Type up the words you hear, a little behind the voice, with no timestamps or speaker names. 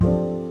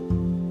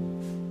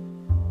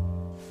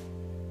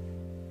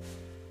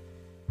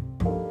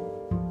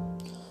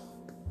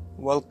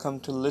Welcome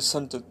to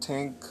Listen to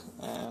Think,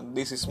 and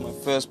this is my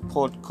first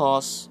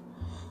podcast.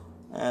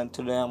 And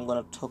today I'm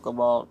gonna talk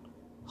about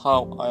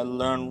how I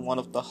learned one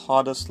of the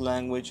hardest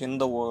language in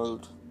the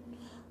world,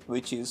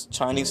 which is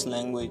Chinese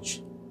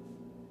language.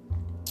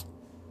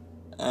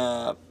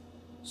 Uh,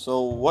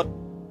 what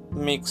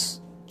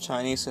makes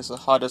Chinese as the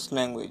hardest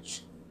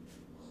language?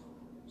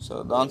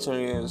 So the answer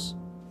is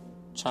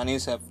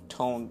Chinese have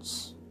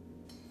tones,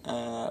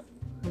 uh,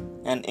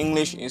 and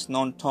English is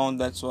non-tone.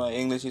 That's why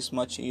English is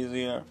much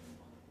easier.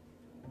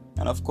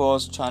 And of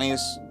course,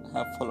 Chinese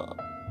have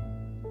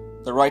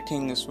the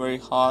writing is very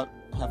hard,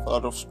 have a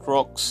lot of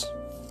strokes,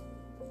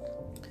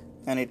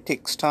 and it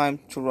takes time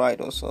to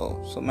write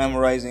also. So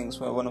memorizing is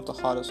one of the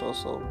hardest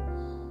also.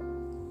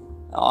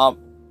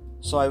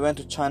 So I went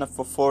to China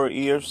for 4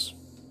 years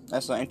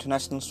as an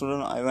international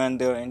student. I went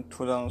there in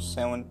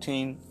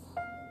 2017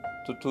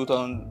 to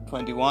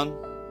 2021,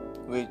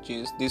 which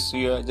is this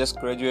year. I just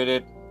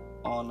graduated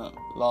on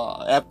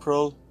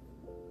April.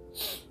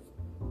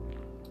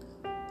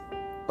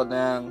 But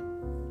then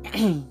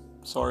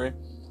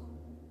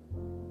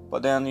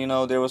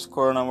there was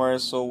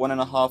coronavirus, so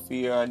 1.5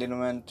 year I didn't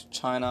went to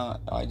China.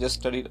 I just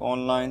studied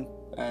online,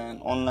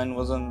 and online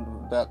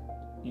wasn't that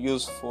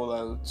useful,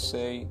 I would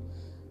say.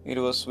 It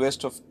was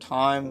waste of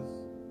time.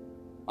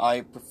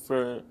 I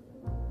prefer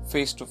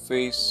face to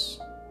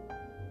face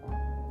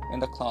in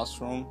the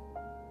classroom.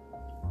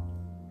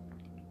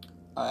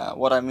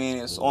 What I mean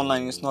is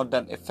online is not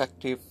that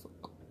effective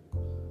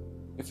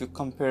if you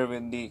compare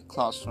with the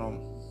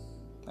classroom,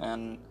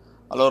 and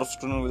a lot of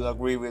students will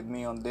agree with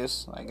me on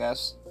this, I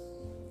guess.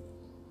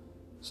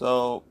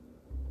 So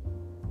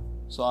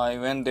I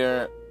went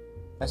there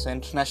as an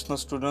international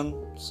student,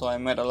 so I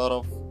met a lot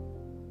of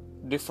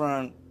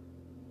different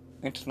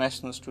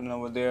international students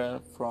over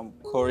there from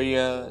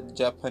Korea,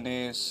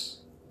 Japanese,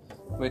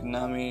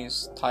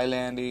 Vietnamese,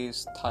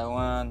 Thailandese,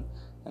 Taiwan,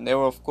 and they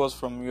were of course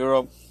from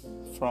Europe,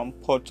 from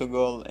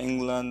Portugal,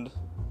 England,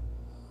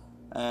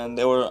 and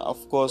they were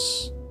of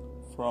course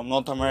from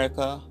North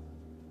America,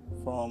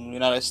 from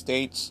United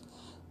States,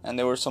 and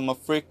there were some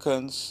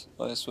Africans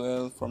as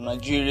well from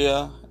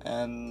Nigeria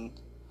and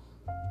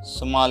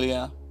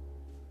Somalia,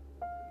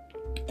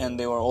 and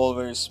they were all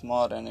very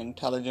smart and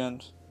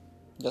intelligent,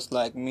 just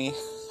like me.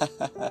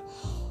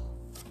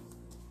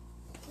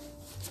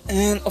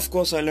 And of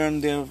course I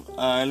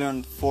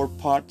learned 4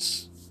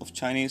 parts of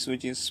Chinese,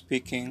 which is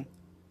speaking,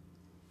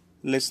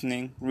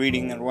 listening,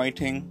 reading and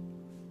writing.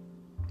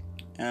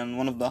 And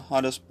one of the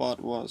hardest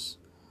part was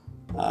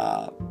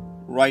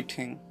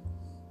writing,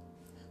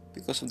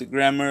 because of the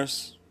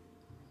grammars.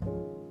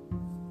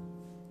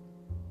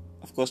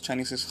 Of course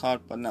Chinese is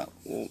hard, but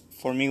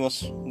for me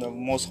was the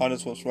most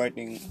hardest was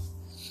writing.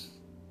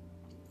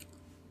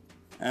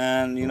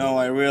 And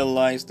I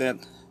realized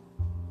that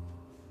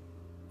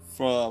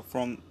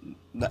from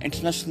the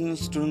international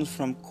students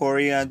from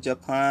Korea,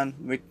 Japan,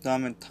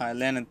 Vietnam and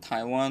Thailand and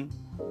Taiwan,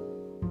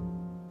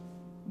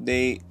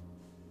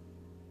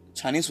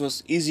 Chinese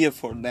was easier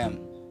for them,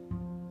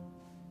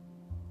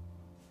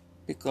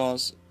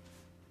 because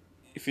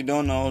if you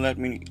don't know, let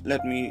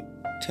me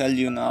tell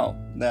you now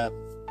that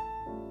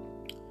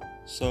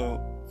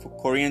for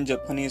Korean,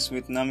 Japanese,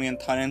 Vietnamese,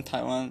 Thailand,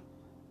 Taiwan,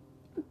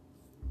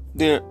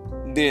 they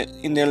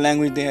in their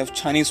language they have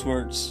Chinese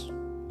words.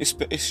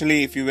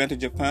 Especially if you went to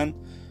Japan,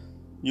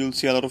 you'll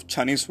see a lot of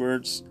Chinese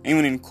words,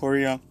 even in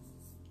Korea.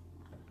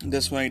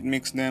 That's why it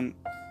makes them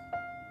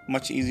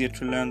much easier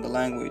to learn the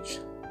language.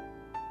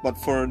 But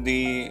for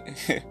the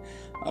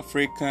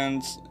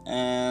Africans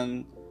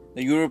and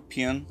the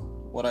European,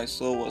 what I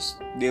saw was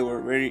they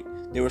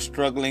were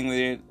struggling with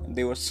it,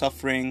 they were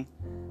suffering,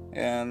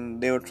 and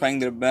they were trying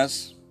their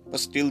best, but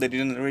still they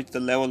didn't reach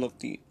the level of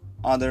the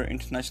other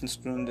international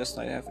students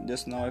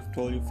I've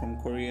told you, from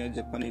Korea,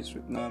 Japanese,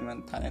 Vietnam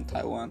and Thailand,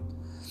 Taiwan.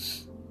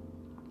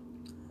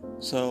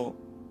 So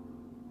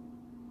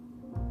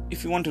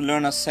if you want to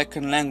learn a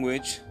second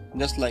language,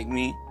 just like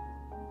me,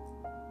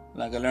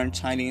 like I learned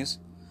Chinese,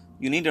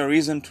 you need a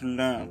reason to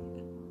learn,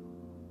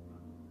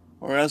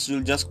 or else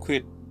you'll just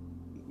quit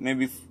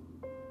maybe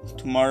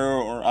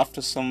tomorrow or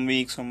after some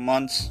weeks or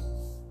months.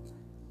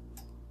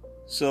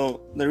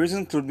 So the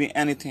reason could be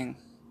anything,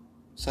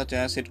 such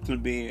as it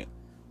could be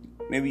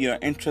maybe you're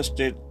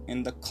interested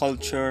in the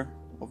culture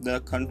of the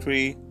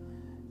country.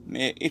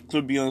 It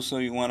could be also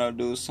you want to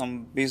do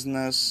some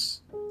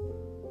business.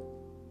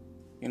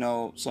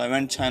 So I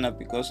went China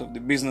because of the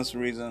business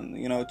reason.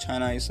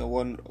 China is a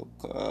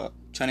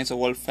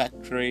world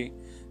factory,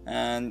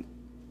 and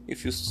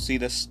if you see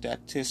the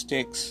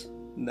statistics,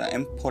 the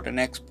import and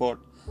export,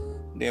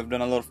 they have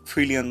done a lot of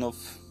trillion of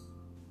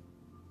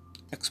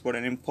export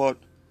and import.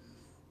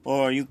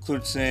 Or you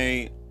could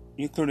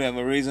have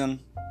a reason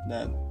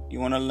that you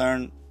want to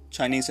learn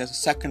Chinese as a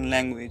second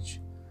language,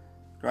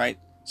 right?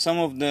 Some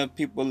of the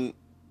people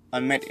I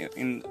met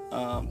in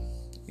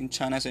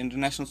China as an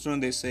international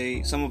student,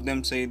 some of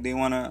them say they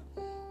want to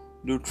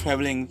do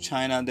traveling in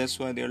China, that's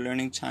why they're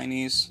learning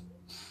Chinese.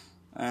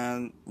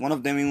 And one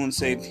of them even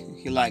said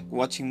he liked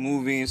watching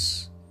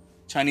movies,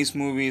 Chinese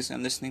movies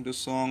and listening to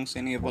songs,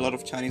 and he have a lot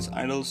of Chinese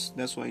idols.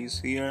 That's why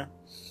he's here.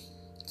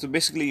 So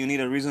basically, you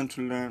need a reason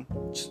to learn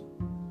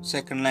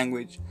second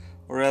language,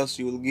 or else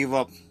you will give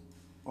up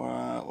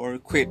or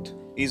quit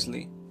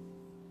easily.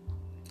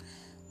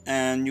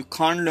 And you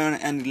can't learn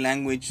any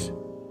language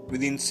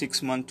within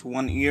 6 months to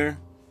 1 year.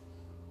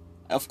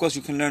 Of course,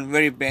 you can learn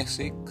very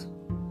basic,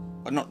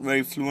 but not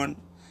very fluent.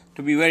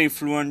 To be very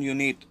fluent, you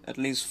need at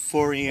least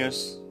 4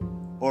 years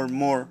or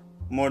more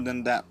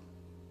than that.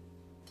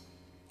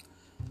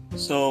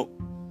 So,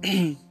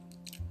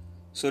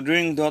 so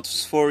during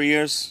those 4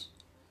 years,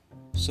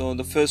 so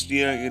the first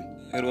year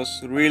it was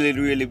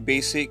really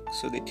basic.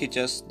 So they teach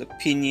us the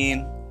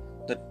pinyin,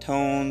 the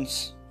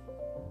tones,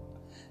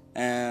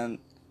 and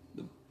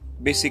the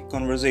basic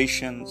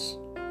conversations,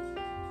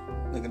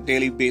 like a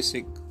daily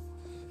basic.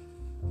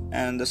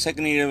 And the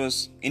second year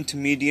was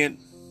intermediate.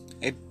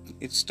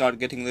 It started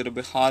getting a little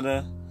bit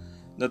harder.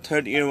 The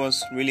third year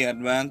was really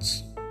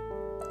advanced.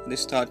 They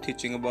start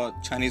teaching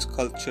about Chinese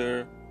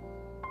culture,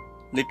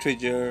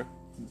 literature,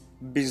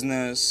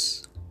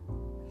 business.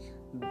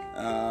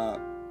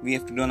 We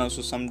have to learn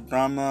also some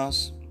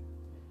dramas,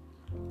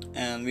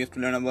 and we have to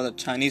learn about the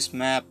Chinese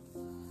map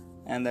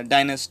and the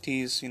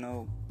dynasties,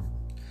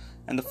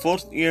 And the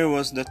fourth year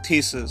was the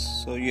thesis.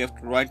 So you have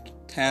to write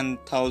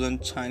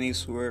 10,000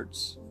 Chinese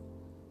words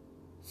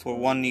for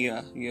 1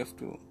 year. You have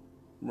to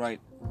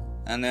write,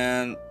 and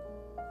then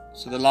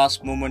so the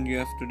last moment you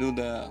have to do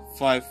the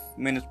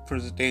 5-minute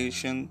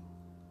presentation,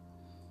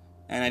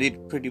 and I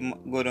did pretty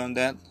good on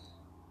that.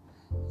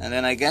 And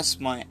then I guess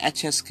my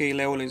HSK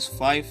level is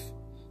 5,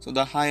 so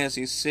the highest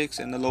is 6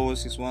 and the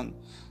lowest is 1.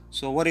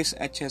 So what is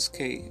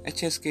HSK?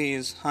 HSK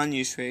is 汉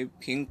语水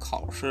平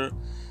考试,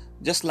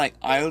 just like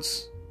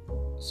IELTS.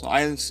 So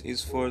IELTS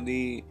is for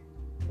the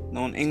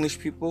non-English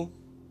people,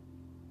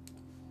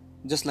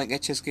 just like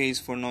HSK is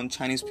for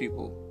non-Chinese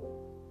people,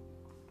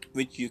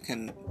 which you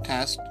can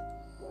test.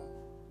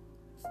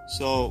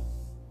 So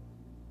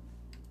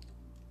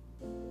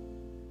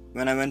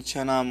when I went to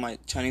China, my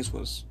Chinese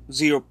was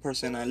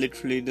 0%. I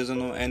literally doesn't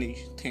know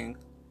anything.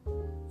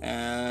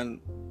 And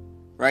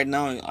right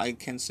now I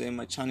can say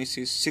my Chinese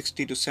is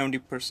 60 to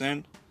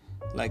 70%.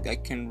 Like I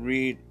can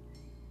read,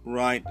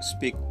 write,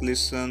 speak,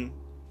 listen,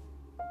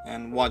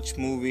 and watch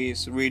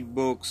movies, read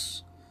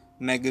books,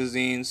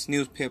 magazines,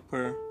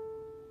 newspaper.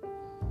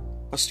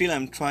 But still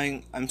I'm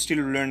still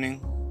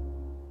learning.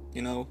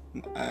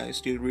 I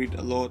still read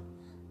a lot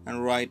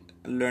and write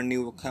and learn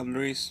new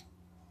vocabularies.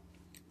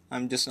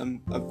 I'm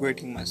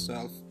upgrading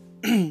myself.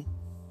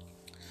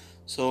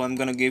 So I'm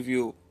gonna give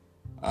you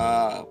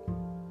 5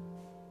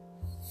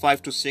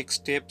 to 6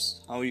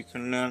 tips how you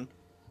can learn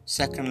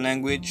second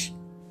language.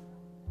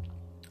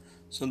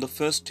 So the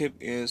first tip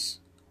is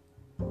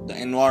the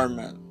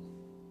environment.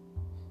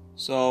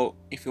 So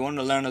if you want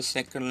to learn a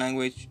second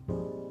language,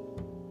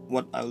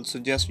 what I will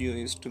suggest you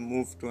is to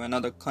move to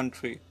another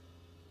country.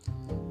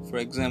 For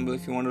example,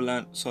 if you want to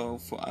learn,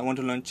 I want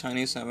to learn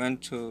Chinese, I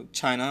went to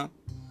China.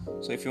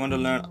 So if you want to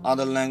learn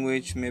other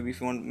language, maybe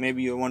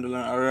you want to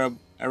learn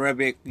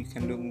Arabic, you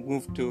can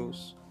move to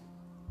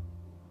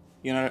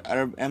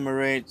Arab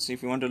Emirates.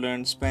 If you want to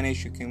learn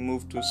Spanish, you can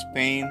move to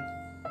Spain,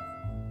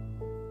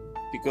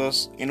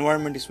 because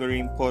environment is very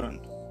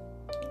important.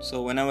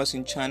 So when I was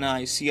in China,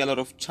 I see a lot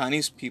of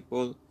Chinese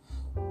people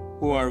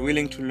who are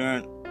willing to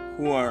learn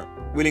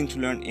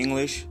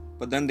English,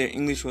 but then their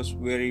English was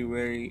very,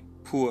 very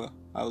poor,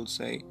 I would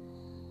say.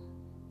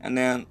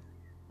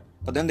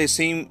 But then they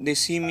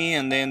see me,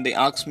 and then they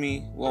ask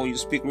me, "Wow, you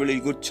speak really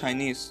good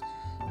Chinese.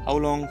 How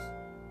long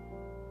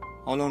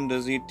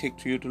does it take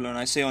for you to learn?"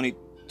 I say only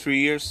 3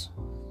 years.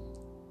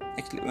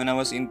 Actually, when I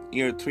was in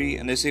year 3,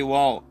 and they say,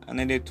 "Wow," and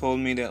then they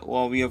told me that,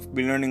 "Wow, we have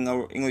been learning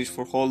our English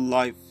for whole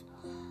life."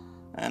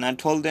 And I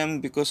told them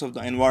because of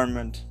the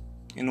environment.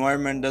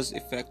 Environment does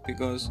affect,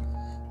 because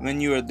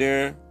when you are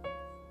there,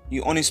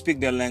 you only speak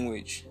their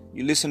language.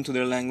 You listen to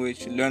their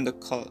language. You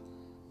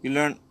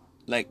learn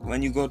like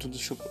when you go to the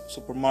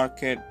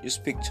supermarket, you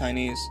speak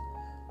Chinese.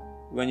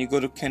 When you go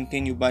to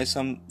canteen,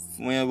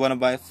 when you want to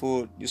buy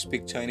food, you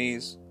speak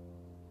Chinese.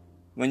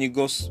 When you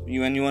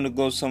want to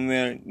go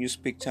somewhere, you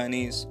speak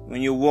Chinese.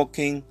 When you're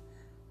walking,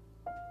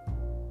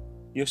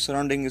 your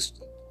surrounding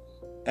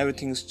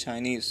everything is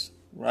Chinese,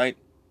 right?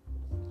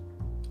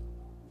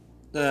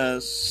 The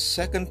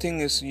second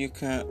thing is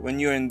when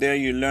you're in there,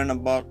 you learn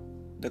about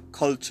the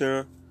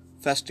culture,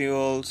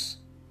 festivals,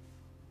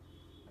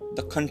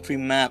 the country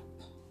map,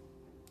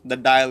 the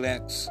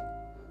dialects,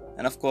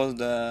 and of course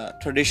the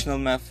traditional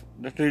map.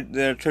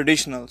 The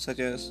traditional, such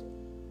as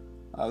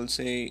I will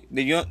say,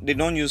 they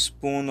don't use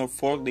spoon or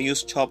fork. They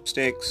use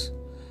chopsticks.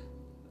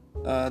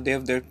 They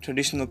have their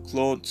traditional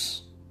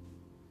clothes.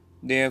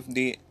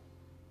 In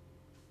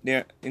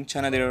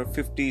China there are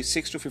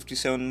 56 to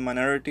 57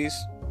 minorities,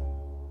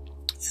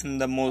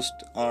 and the most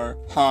are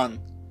Han,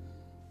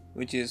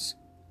 which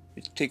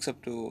takes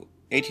up to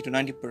 80 to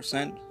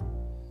 90%.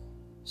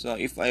 So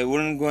if I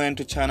wouldn't go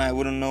into China, I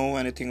wouldn't know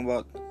anything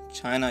about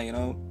China,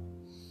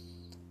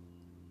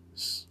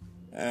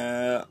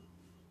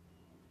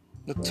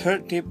 The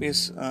third tip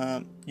is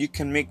you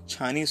can make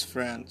Chinese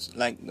friends.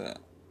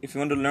 If you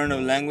want to learn a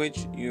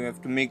language, you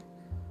have to make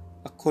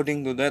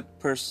according to that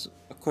person,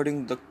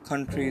 according to the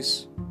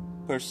country's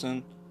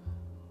person.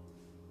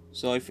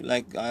 So if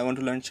I want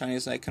to learn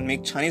Chinese, I can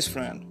make Chinese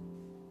friend,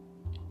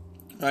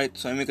 right?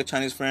 So I make a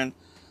Chinese friend.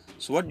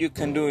 So what you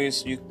can do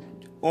is you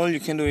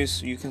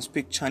can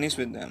speak Chinese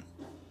with them,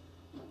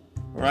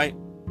 right?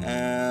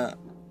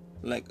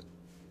 Like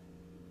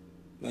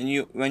when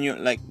you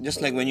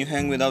just like when you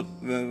hang with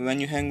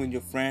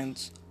your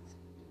friends,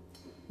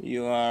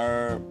 you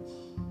are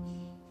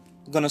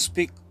gonna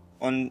speak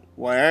on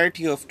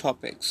variety of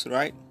topics,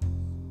 right?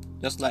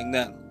 Just like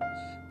that.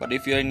 But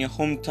if you're in your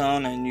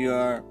hometown and you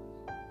are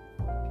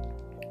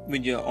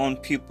with your own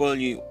people,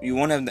 you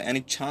won't have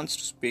any chance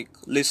to speak,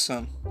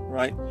 listen,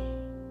 right?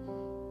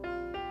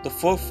 The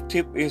fourth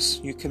tip is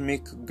you can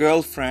make a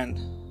girlfriend,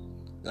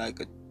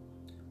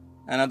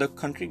 another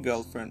country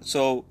girlfriend.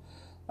 So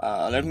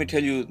let me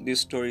tell you, this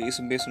story is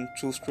based on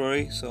true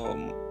story. So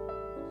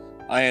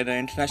I had an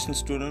international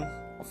student,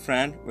 a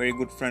friend, very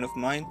good friend of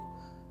mine.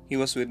 He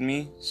was with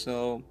me.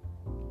 So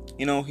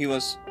he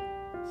was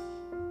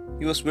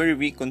very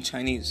weak on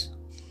Chinese,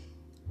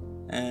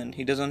 and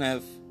he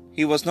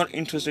was not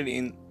interested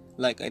in,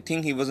 I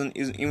think he wasn't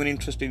even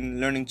interested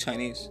in learning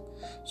Chinese.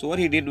 So what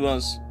he did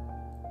was,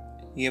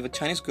 he have a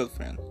Chinese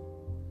girlfriend.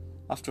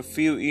 After a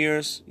few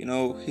years,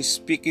 his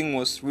speaking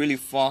was really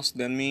fast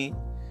than me.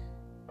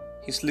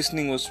 His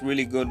listening was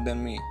really good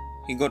than me.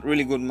 He got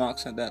really good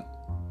marks at that,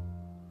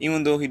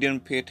 even though he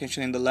didn't pay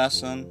attention in the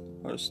lesson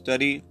or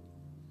study.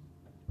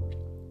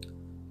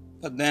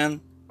 But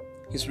then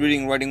his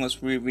reading writing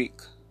was really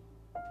weak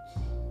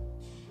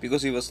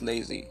because he was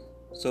lazy.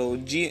 So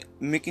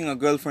making a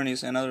girlfriend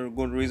is another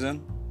good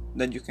reason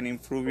that you can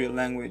improve your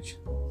language.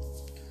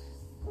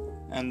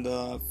 And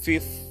the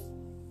fifth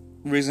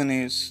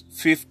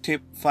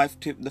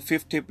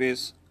tip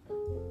is,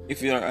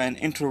 if you are an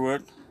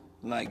introvert,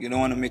 you don't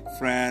want to make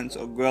friends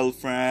or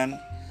girlfriend,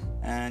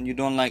 and you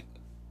don't like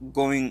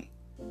going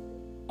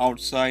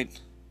outside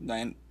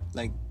to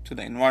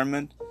the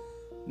environment,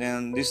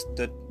 then this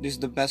is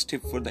the best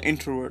tip for the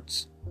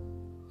introverts.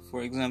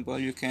 For example,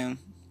 you can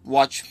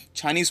watch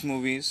Chinese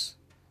movies,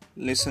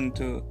 listen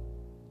to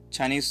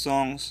Chinese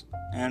songs,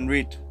 and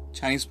read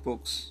Chinese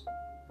books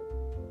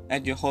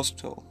at your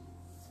hostel.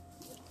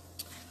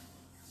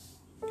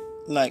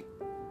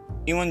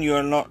 Even you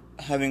are not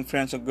having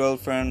friends or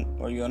girlfriend,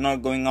 or you are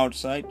not going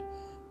outside,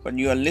 but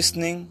you are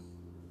listening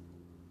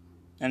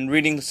and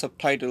reading the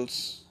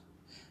subtitles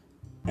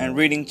and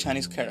reading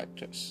Chinese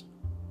characters.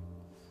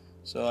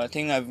 So I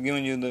think I've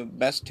given you the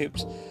best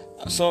tips.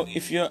 So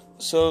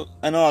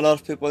I know a lot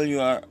of people who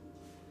are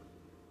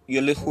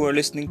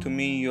listening to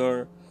me,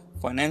 your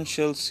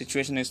financial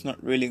situation is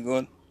not really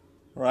good,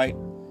 right?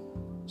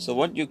 So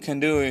what you can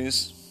do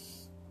is,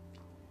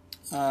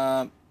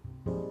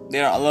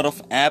 there are a lot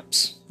of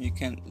apps. You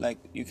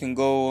can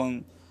go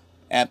on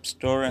App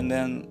Store, and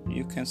then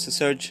you can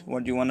search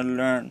what you want to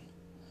learn.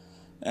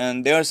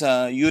 And there's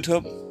a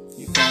YouTube.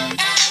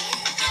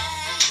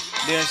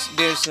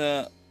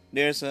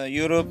 There's a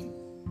YouTube.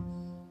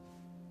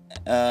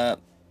 A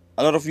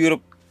lot of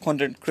Europe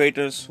content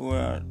creators who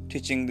are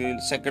teaching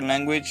the second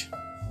language.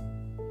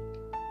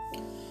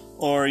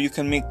 Or you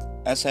can make,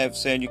 as I've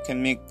said, you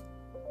can make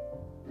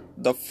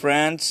the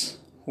friends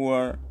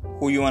who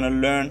you want to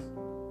learn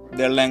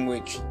their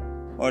language,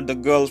 or the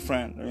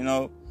girlfriend,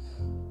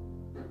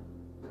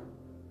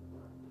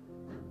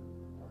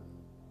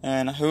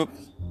 And I hope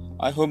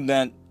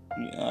that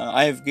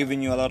I have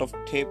given you a lot of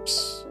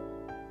tips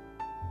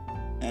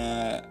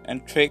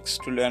and tricks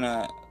to learn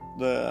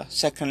the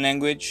second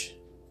language.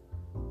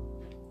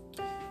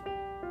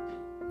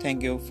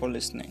 Thank you for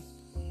listening.